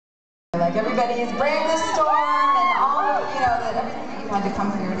Like everybody is brave this storm and all, you know, that everything that you had to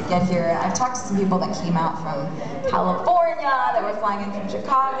come here to get here. I've talked to some people that came out from California, that were flying in from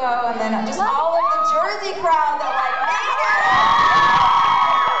Chicago, and then just all of the Jersey crowd that like made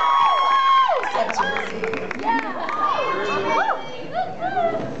it. Except Jersey.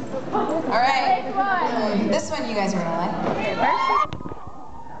 All right. This one you guys are gonna like.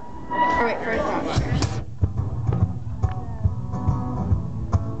 Or wait, first one.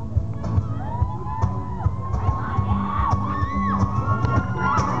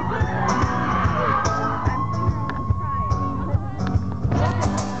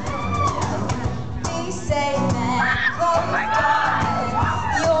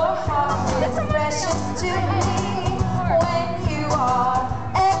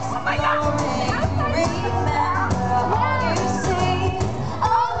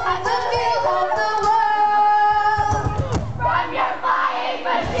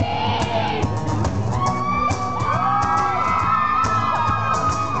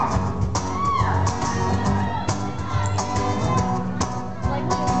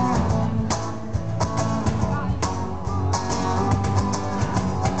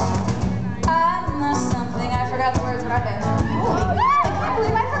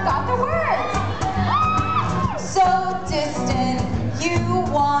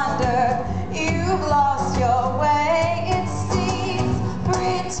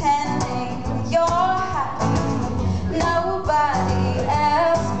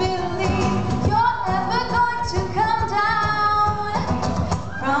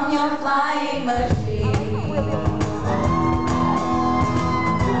 Flying machine.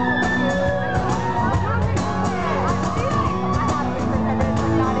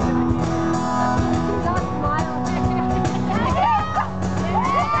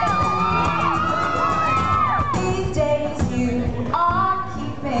 These days you are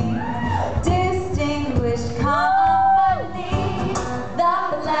keeping distinguished company. The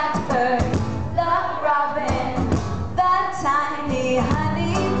blackbird, the robin, the tiny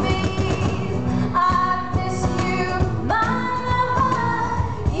honeybee.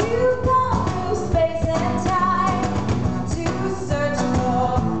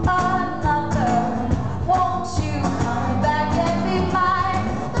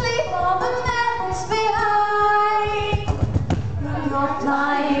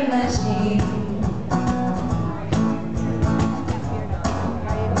 Flying machine.